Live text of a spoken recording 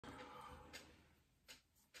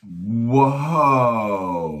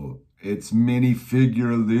Whoa, it's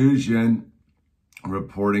Minifigure Illusion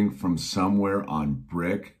reporting from somewhere on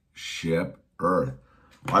Brick Ship Earth.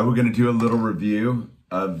 All right, we're going to do a little review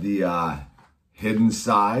of the hidden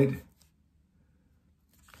side.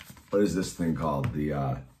 What is this thing called?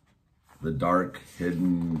 The dark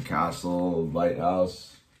hidden castle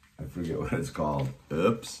lighthouse. I forget what it's called.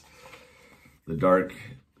 Oops. The dark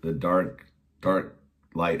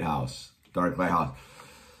lighthouse. Dark lighthouse.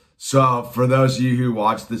 So for those of you who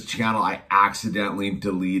watch this channel, I accidentally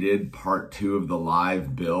deleted part 2 of the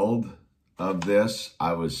live build of this.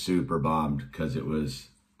 I was super bummed because it was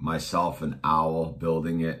myself and Owl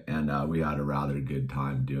building it, and we had a rather good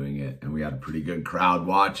time doing it, and we had a pretty good crowd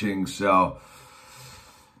watching. So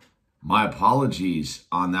my apologies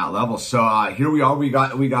on that level. So here we are. We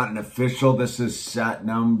got an official. This is set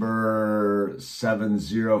number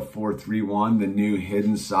 70431, the new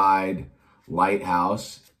hidden side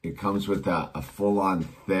lighthouse. It comes with a full-on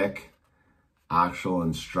thick actual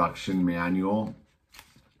instruction manual.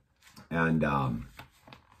 And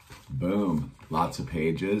boom, lots of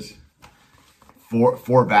pages.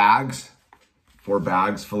 Four bags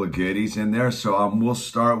full of goodies in there. So we'll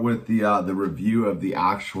start with the review of the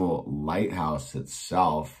actual lighthouse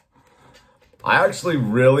itself. I actually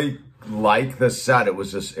really like this set. It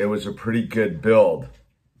was a pretty good build.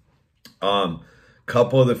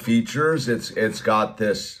 Couple of the features, it's got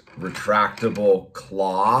this retractable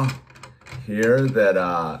claw here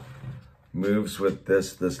that moves with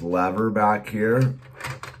this lever back here,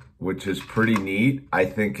 which is pretty neat. I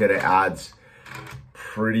think it adds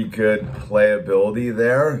pretty good playability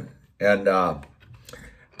there, and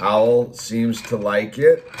Owl seems to like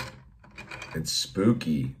it. It's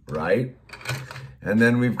spooky, right? And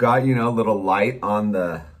then we've got, you know, a little light on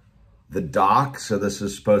the dock. So this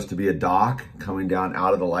is supposed to be a dock coming down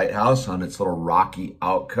out of the lighthouse on its little rocky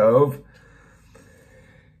alcove.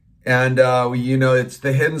 And, you know, it's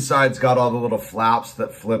the hidden side's got all the little flaps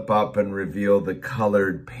that flip up and reveal the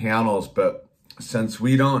colored panels. But since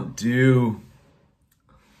we don't do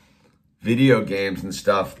video games and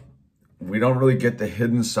stuff, we don't really get the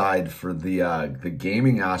hidden side for the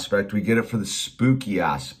gaming aspect. We get it for the spooky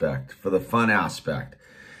aspect, for the fun aspect.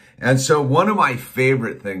 And so one of my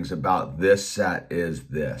favorite things about this set is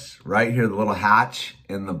this. Right here, the little hatch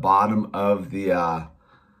in the bottom of the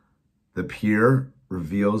pier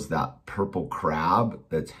reveals that purple crab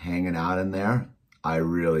that's hanging out in there. I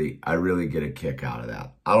really get a kick out of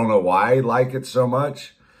that. I don't know why I like it so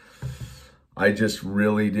much. I just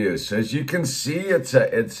really do. So as you can see, it's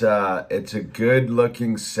a good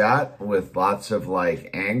looking set with lots of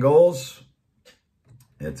like angles.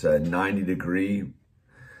 It's a 90-degree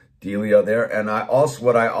dealio there. And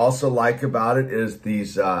what I also like about it is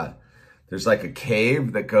these there's like a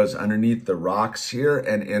cave that goes underneath the rocks here,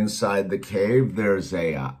 and inside the cave there's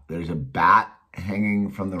a bat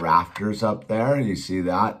hanging from the rafters up there. You see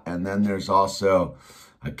that? And then there's also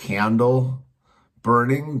a candle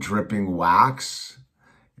burning, dripping wax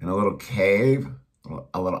in a little cave,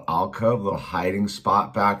 a little alcove, a little hiding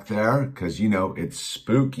spot back there, because you know it's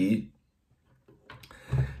spooky.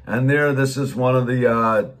 And this is one of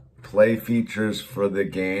the play features for the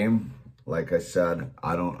game. Like I said,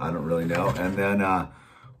 I don't really know. And then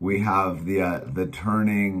we have the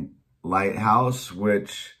turning lighthouse,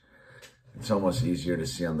 which it's almost easier to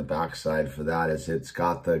see on the backside for that. It's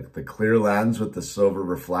got the clear lens with the silver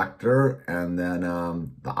reflector, and then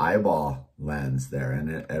the eyeball lens there, and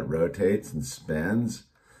it rotates and spins.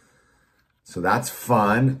 So that's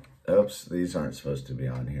fun. Oops, these aren't supposed to be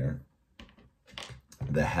on here.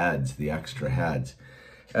 The heads, the extra heads.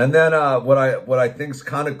 And then what I think is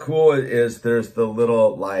kind of cool is there's the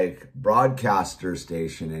little like broadcaster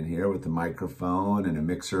station in here with the microphone and a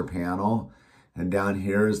mixer panel. And down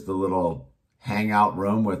here is the little hangout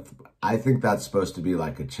room with, I think that's supposed to be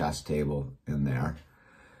like a chess table in there.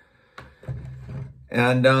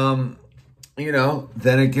 And, you know,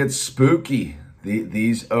 then it gets spooky.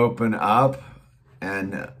 These open up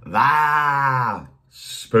and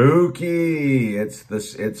spooky. It's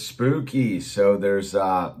spooky. So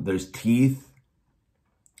there's teeth,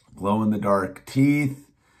 glow in the dark teeth,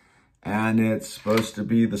 and it's supposed to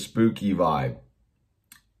be the spooky vibe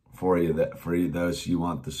for you, those you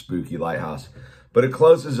want the spooky lighthouse. But it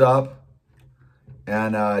closes up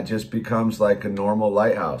and just becomes like a normal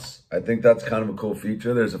lighthouse. I think that's kind of a cool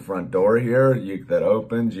feature. There's a front door here that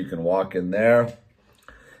opens. You can walk in there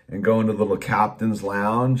and go into the little captain's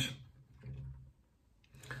lounge.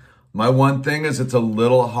 My one thing is it's a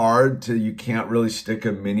little hard you can't really stick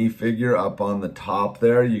a minifigure up on the top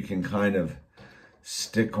there. You can kind of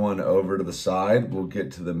stick one over to the side. We'll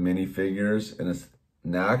get to the minifigures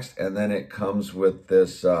next. And then it comes with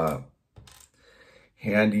this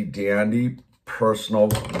handy dandy personal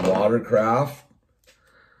watercraft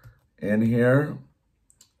in here,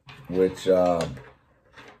 which I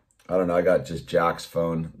don't know, I got just Jack's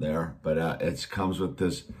phone there, but it comes with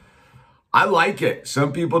this. I like it.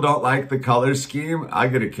 Some people don't like the color scheme. I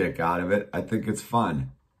get a kick out of it. I think it's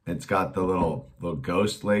fun. It's got the little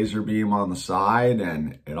ghost laser beam on the side,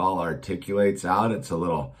 and it all articulates out. It's a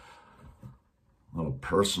little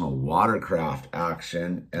personal watercraft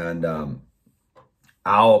action. And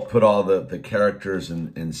Owl put all the characters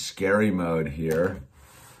in scary mode here.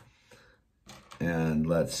 And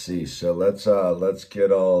let's see. So let's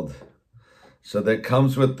get old. So that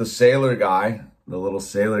comes with the sailor guy, the little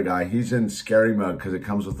sailor guy. He's in scary mode because it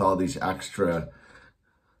comes with all these extra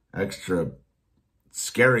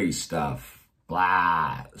scary stuff.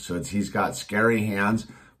 Blah. So he's got scary hands.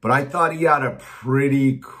 But I thought he had a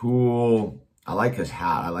pretty cool, I like his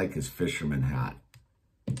hat. I like his fisherman hat.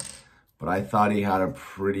 But I thought he had a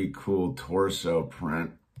pretty cool torso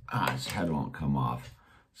print. His head won't come off.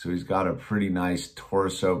 So he's got a pretty nice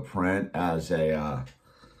torso print as a,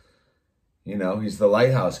 you know, he's the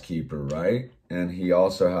lighthouse keeper, right? And he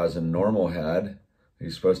also has a normal head.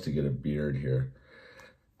 He's supposed to get a beard here.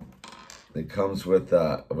 It comes with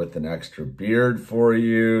an extra beard for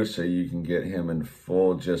you, so you can get him in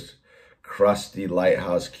full just crusty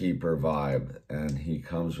lighthouse keeper vibe. And he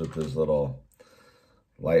comes with his little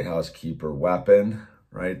lighthouse keeper weapon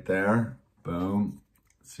right there. Boom.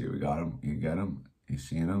 Let's see, we got him. You get him? You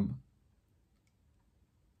seen him?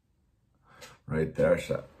 Right there.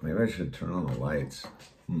 So maybe I should turn on the lights.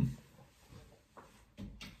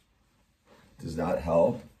 Does that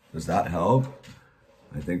help? Does that help?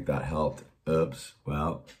 I think that helped. Oops.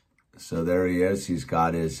 Well, so there he is. He's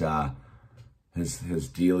got his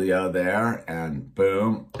dealio there, and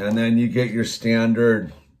boom. And then you get your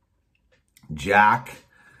standard Jack.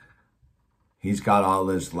 He's got all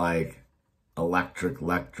this like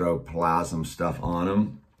electroplasm stuff on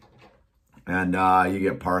him. And you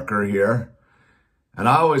get Parker here. And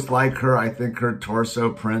I always like her. I think her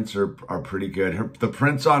torso prints are pretty good. The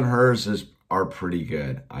prints on hers are pretty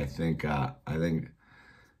good. I think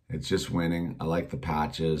it's just winning. I like the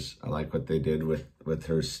patches. I like what they did with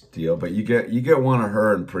her steel. But you get one of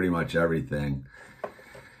her in pretty much everything.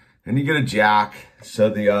 And you get a Jack.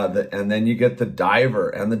 So and then you get the diver.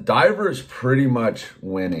 And the diver is pretty much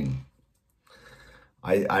winning.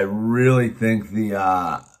 I really think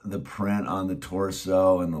the print on the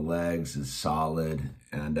torso and the legs is solid.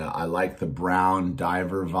 And I like the brown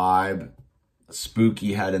diver vibe.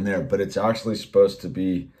 Spooky head in there. But it's actually supposed to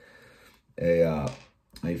be a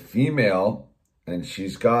female. And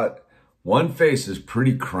she's got, one face is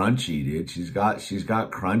pretty crunchy, dude. She's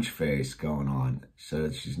got crunch face going on. So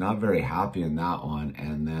she's not very happy in that one.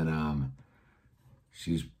 And then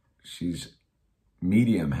she's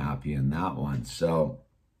medium happy in that one. So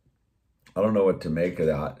I don't know what to make of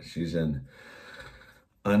that. She's an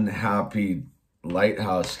unhappy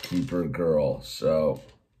lighthouse keeper girl. So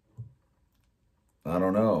I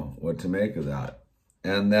don't know what to make of that.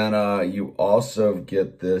 And then you also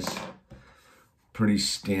get this pretty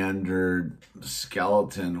standard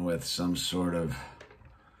skeleton with some sort of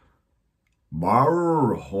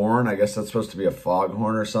horn. I guess that's supposed to be a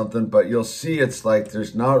foghorn or something, but you'll see it's like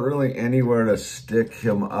there's not really anywhere to stick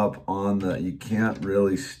him up on you can't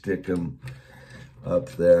really stick him up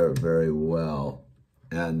there very well.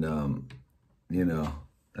 And, you know,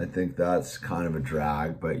 I think that's kind of a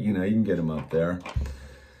drag, but you know, you can get him up there.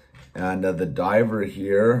 And the diver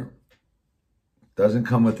here doesn't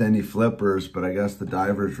come with any flippers, but I guess the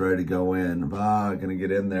diver's ready to go in. Gonna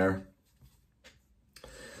get in there.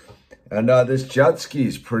 And this jet ski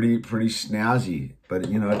is pretty snazzy, but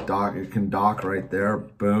you know, it can dock right there,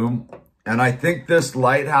 boom. And I think this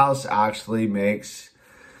lighthouse actually makes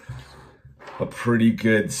a pretty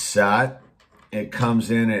good set. It comes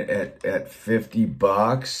in at 50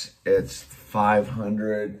 bucks. It's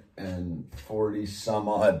 540 some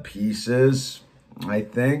odd pieces, I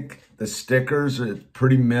think. The stickers are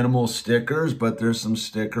pretty minimal stickers, but there's some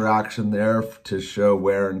sticker action there to show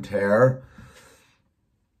wear and tear.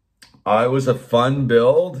 It was a fun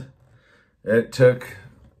build. It took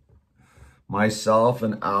myself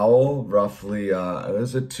and Owl roughly, it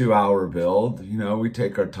was a 2-hour build. You know, we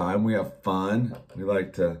take our time, we have fun. We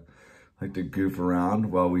like to goof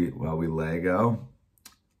around while we Lego.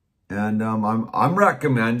 And I'm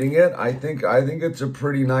recommending it. I think it's a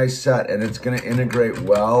pretty nice set, and it's gonna integrate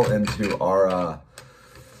well into our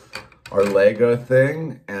Lego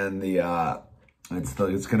thing and the It's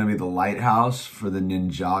going to be the lighthouse for the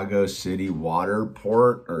Ninjago City water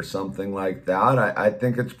port or something like that. I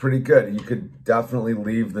think it's pretty good. You could definitely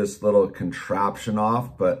leave this little contraption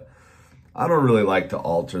off, but I don't really like to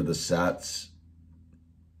alter the sets.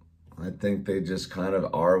 I think they just kind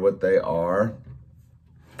of are what they are.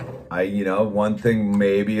 One thing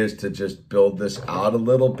maybe is to just build this out a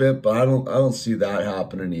little bit, but I don't see that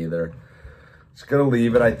happening either. Just gonna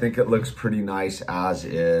leave it. I think it looks pretty nice as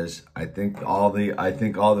is. I think all the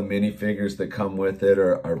minifigures that come with it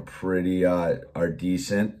are pretty are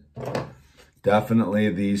decent. Definitely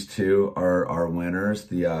these two are winners.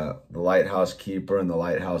 The lighthouse keeper and the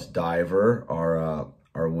lighthouse diver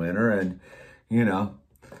are winner, and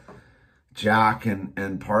Jack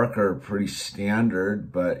and Parker are pretty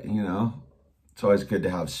standard, but it's always good to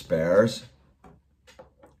have spares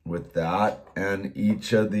with that. And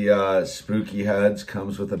each of the spooky heads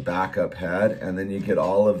comes with a backup head, and then you get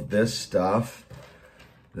all of this stuff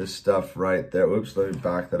right there. Oops, let me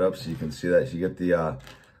back that up so you can see that. So you get the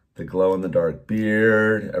glow-in-the-dark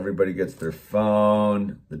beard, everybody gets their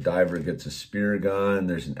phone, the diver gets a spear gun,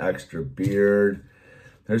 there's an extra beard,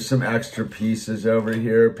 there's some extra pieces over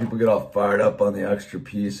here. People get all fired up on the extra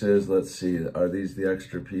pieces. Let's see, are these the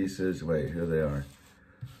extra pieces? Wait, here they are.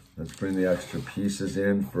 Let's bring the extra pieces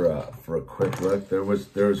in for a quick look. There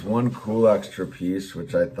was one cool extra piece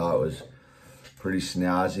which I thought was pretty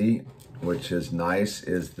snazzy, which is nice,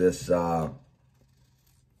 is this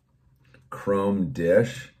chrome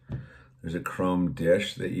dish. There's a chrome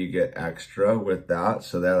dish that you get extra with that.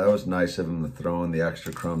 So that was nice of them to throw in the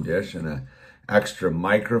extra chrome dish, and an extra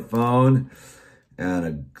microphone,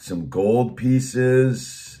 and some gold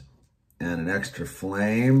pieces, and an extra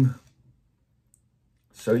flame.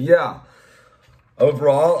 So yeah,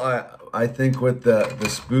 overall, I think with the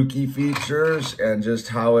spooky features and just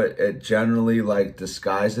how it generally like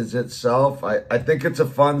disguises itself, I think it's a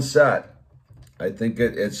fun set. I think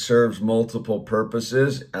it serves multiple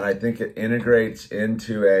purposes, and I think it integrates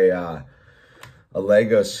into a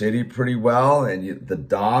Lego city pretty well. And the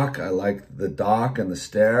dock, I like the dock and the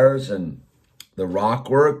stairs and the rock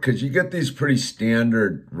work, because you get these pretty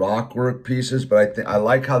standard rock work pieces, but I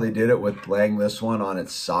like how they did it with laying this one on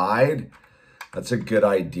its side. That's a good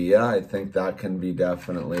idea. I think that can be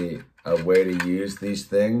definitely a way to use these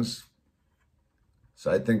things. So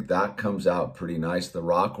I think that comes out pretty nice. The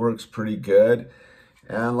rock work's pretty good.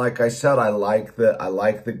 And like I said, I like the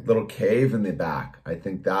little cave in the back. I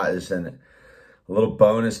think that is a little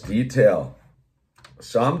bonus detail.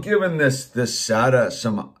 So I'm giving this set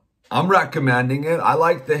I'm recommending it. I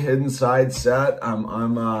like the hidden side set.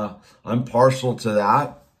 I'm partial to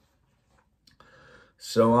that.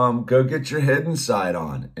 So go get your hidden side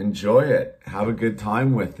on. Enjoy it. Have a good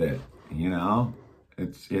time with it.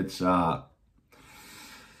 It's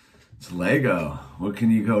Lego. What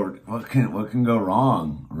can go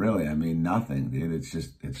wrong? Really? I mean, nothing, dude. It's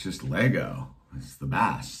just Lego. It's the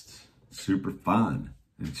best. It's super fun.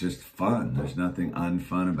 It's just fun. There's nothing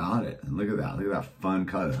unfun about it. And look at that. Look at that fun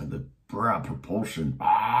color. The propulsion.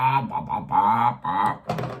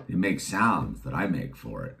 It makes sounds that I make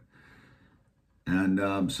for it.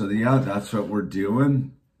 And so yeah, that's what we're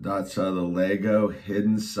doing. That's the Lego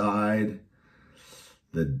hidden side.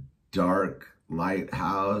 The dark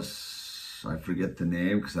lighthouse. I forget the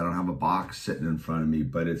name because I don't have a box sitting in front of me,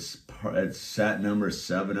 but it's set number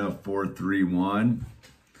 70431.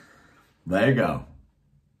 Lego.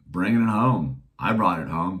 Bringing it home. I brought it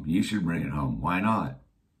home. You should bring it home. Why not?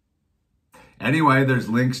 Anyway, there's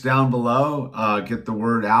links down below. Get the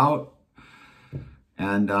word out.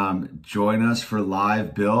 And join us for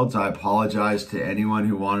live builds. I apologize to anyone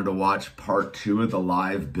who wanted to watch part 2 of the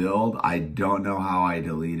live build. I don't know how I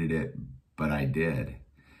deleted it, but I did.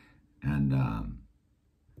 And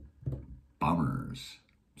bummers.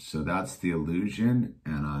 So that's the illusion.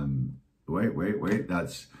 And wait.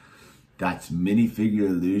 That's Minifigure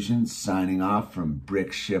Illusions signing off from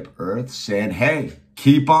Brick Ship Earth, saying, hey,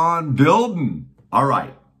 keep on building. All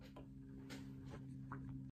right.